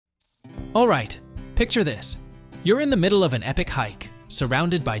Alright, picture this. You're in the middle of an epic hike,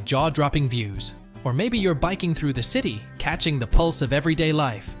 surrounded by jaw-dropping views. Or maybe you're biking through the city, catching the pulse of everyday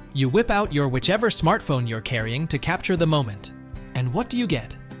life. You whip out your whichever smartphone you're carrying to capture the moment. And what do you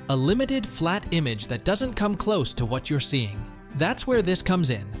get? A limited, flat image that doesn't come close to what you're seeing. That's where this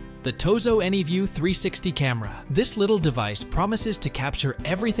comes in. The TOZO AnyVue 360 camera. This little device promises to capture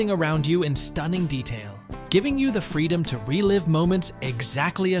everything around you in stunning detail, giving you the freedom to relive moments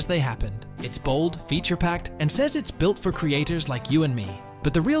exactly as they happened. It's bold, feature-packed, and says it's built for creators like you and me.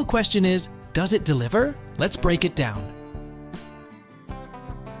 But the real question is, does it deliver? Let's break it down.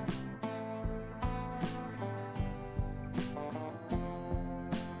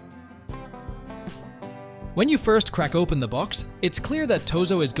 When you first crack open the box, it's clear that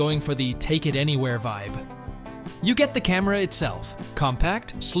TOZO is going for the take-it-anywhere vibe. You get the camera itself,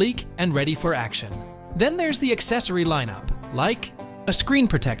 compact, sleek, and ready for action. Then there's the accessory lineup, like a screen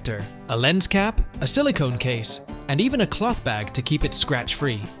protector, a lens cap, a silicone case, and even a cloth bag to keep it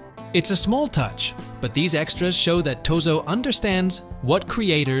scratch-free. It's a small touch, but these extras show that TOZO understands what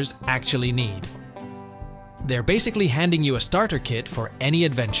creators actually need. They're basically handing you a starter kit for any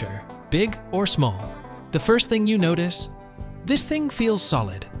adventure, big or small. The first thing you notice? This thing feels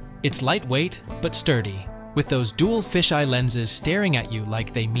solid. It's lightweight, but sturdy, with those dual fisheye lenses staring at you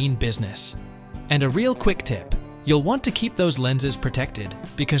like they mean business. And a real quick tip, you'll want to keep those lenses protected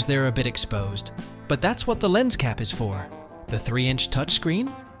because they're a bit exposed. But that's what the lens cap is for. The 3-inch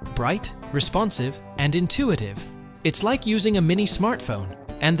touchscreen? Bright, responsive, and intuitive. It's like using a mini smartphone.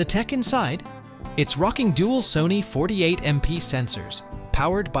 And the tech inside? It's rocking dual Sony 48MP sensors,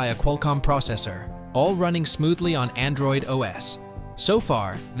 powered by a Qualcomm processor, all running smoothly on Android OS. So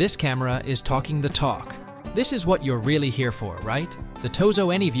far, this camera is talking the talk. This is what you're really here for, right? The TOZO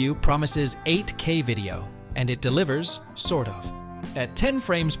AnyVue promises 8K video, and it delivers, sort of. At 10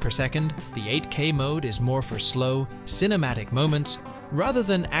 frames per second, the 8K mode is more for slow, cinematic moments rather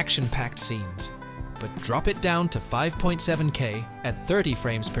than action-packed scenes. But drop it down to 5.7K at 30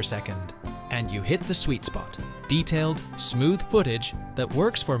 frames per second, and you hit the sweet spot. Detailed, smooth footage that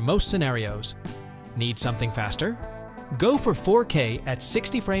works for most scenarios. Need something faster? Go for 4K at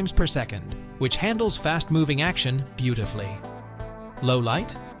 60 frames per second, which handles fast-moving action beautifully. Low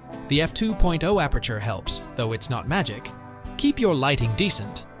light? The f2.0 aperture helps, though it's not magic. Keep your lighting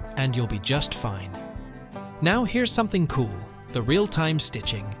decent, and you'll be just fine. Now here's something cool, the real-time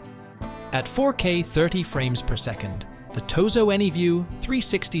stitching. At 4K 30 frames per second, the TOZO AnyVue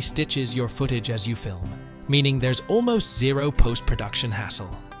 360 stitches your footage as you film, meaning there's almost zero post-production hassle.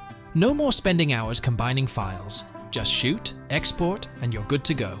 No more spending hours combining files. Just shoot, export, and you're good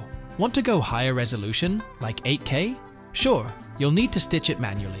to go. Want to go higher resolution, like 8K? Sure, you'll need to stitch it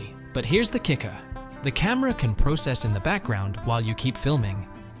manually. But here's the kicker. The camera can process in the background while you keep filming.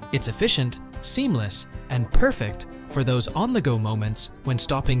 It's efficient, seamless, and perfect for those on-the-go moments when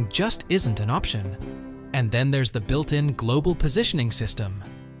stopping just isn't an option. And then there's the built-in global positioning system.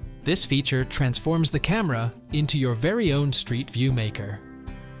 This feature transforms the camera into your very own street view maker.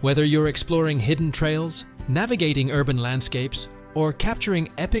 Whether you're exploring hidden trails, navigating urban landscapes, or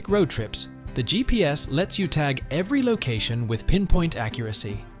capturing epic road trips, the GPS lets you tag every location with pinpoint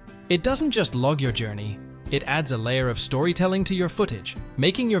accuracy. It doesn't just log your journey, it adds a layer of storytelling to your footage,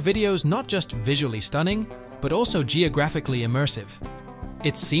 making your videos not just visually stunning, but also geographically immersive.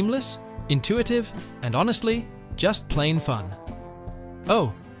 It's seamless, intuitive, and honestly, just plain fun.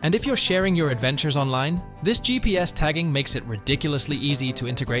 Oh, and if you're sharing your adventures online, this GPS tagging makes it ridiculously easy to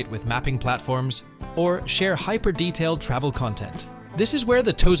integrate with mapping platforms or share hyper-detailed travel content. This is where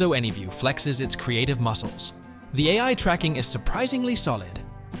the TOZO AnyVue flexes its creative muscles. The AI tracking is surprisingly solid.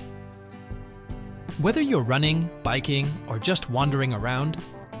 Whether you're running, biking, or just wandering around,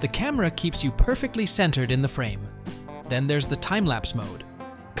 the camera keeps you perfectly centered in the frame. Then there's the time-lapse mode.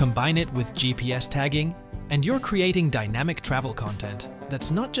 Combine it with GPS tagging, and you're creating dynamic travel content that's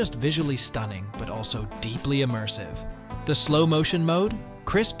not just visually stunning, but also deeply immersive. The slow motion mode?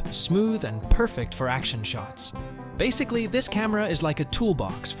 Crisp, smooth, and perfect for action shots. Basically, this camera is like a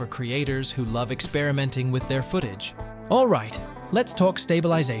toolbox for creators who love experimenting with their footage. Alright, let's talk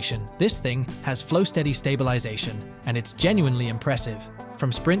stabilization. This thing has flow-steady stabilization, and it's genuinely impressive.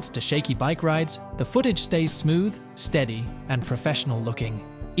 From sprints to shaky bike rides, the footage stays smooth, steady, and professional looking,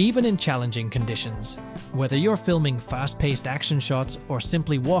 even in challenging conditions. Whether you're filming fast-paced action shots or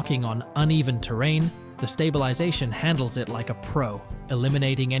simply walking on uneven terrain, the stabilization handles it like a pro,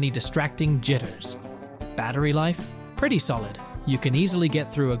 eliminating any distracting jitters. Battery life? Pretty solid. You can easily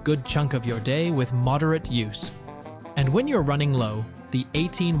get through a good chunk of your day with moderate use. And when you're running low, the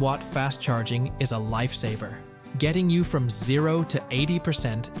 18-watt fast charging is a lifesaver. getting you from 0 to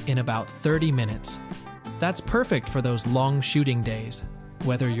 80% in about 30 minutes. That's perfect for those long shooting days,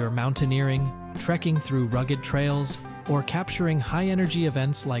 whether you're mountaineering, trekking through rugged trails, or capturing high-energy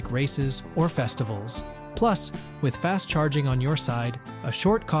events like races or festivals. Plus, with fast charging on your side, a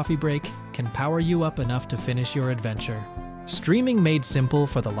short coffee break can power you up enough to finish your adventure. Streaming made simple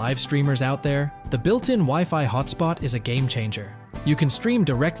for the live streamers out there, the built-in Wi-Fi hotspot is a game changer. You can stream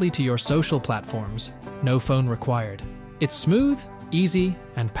directly to your social platforms, no phone required. It's smooth, easy,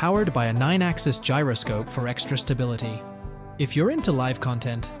 and powered by a 9-axis gyroscope for extra stability. If you're into live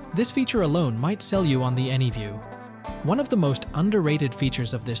content, this feature alone might sell you on the AnyVue. One of the most underrated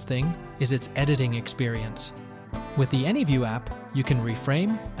features of this thing is its editing experience. With the AnyVue app, you can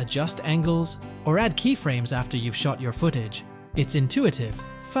reframe, adjust angles, or add keyframes after you've shot your footage. It's intuitive,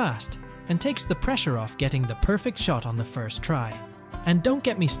 fast, and takes the pressure off getting the perfect shot on the first try. And don't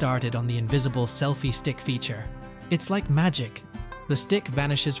get me started on the invisible selfie stick feature. It's like magic. The stick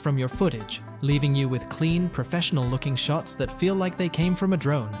vanishes from your footage, leaving you with clean, professional-looking shots that feel like they came from a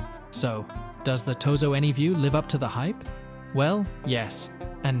drone. So, does the TOZO AnyVue live up to the hype? Well, yes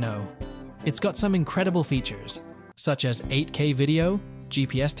and no. It's got some incredible features, such as 8K video,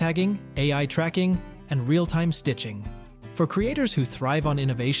 GPS tagging, AI tracking, and real-time stitching. For creators who thrive on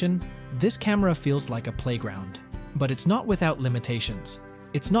innovation, this camera feels like a playground. But it's not without limitations.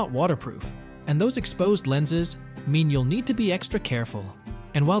 It's not waterproof, and those exposed lenses mean you'll need to be extra careful.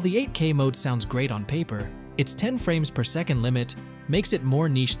 And while the 8K mode sounds great on paper, its 10 frames per second limit makes it more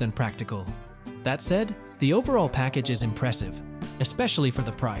niche than practical. That said, the overall package is impressive, especially for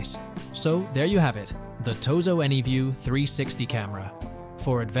the price. So there you have it, the TOZO AnyVue 360 camera.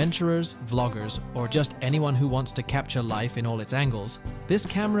 For adventurers, vloggers, or just anyone who wants to capture life in all its angles, this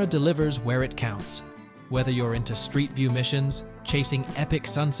camera delivers where it counts. Whether you're into street view missions, chasing epic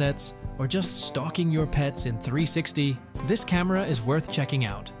sunsets, or just stalking your pets in 360, this camera is worth checking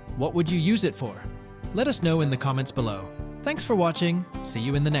out. What would you use it for? Let us know in the comments below. Thanks for watching. See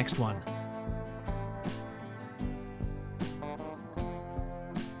you in the next one.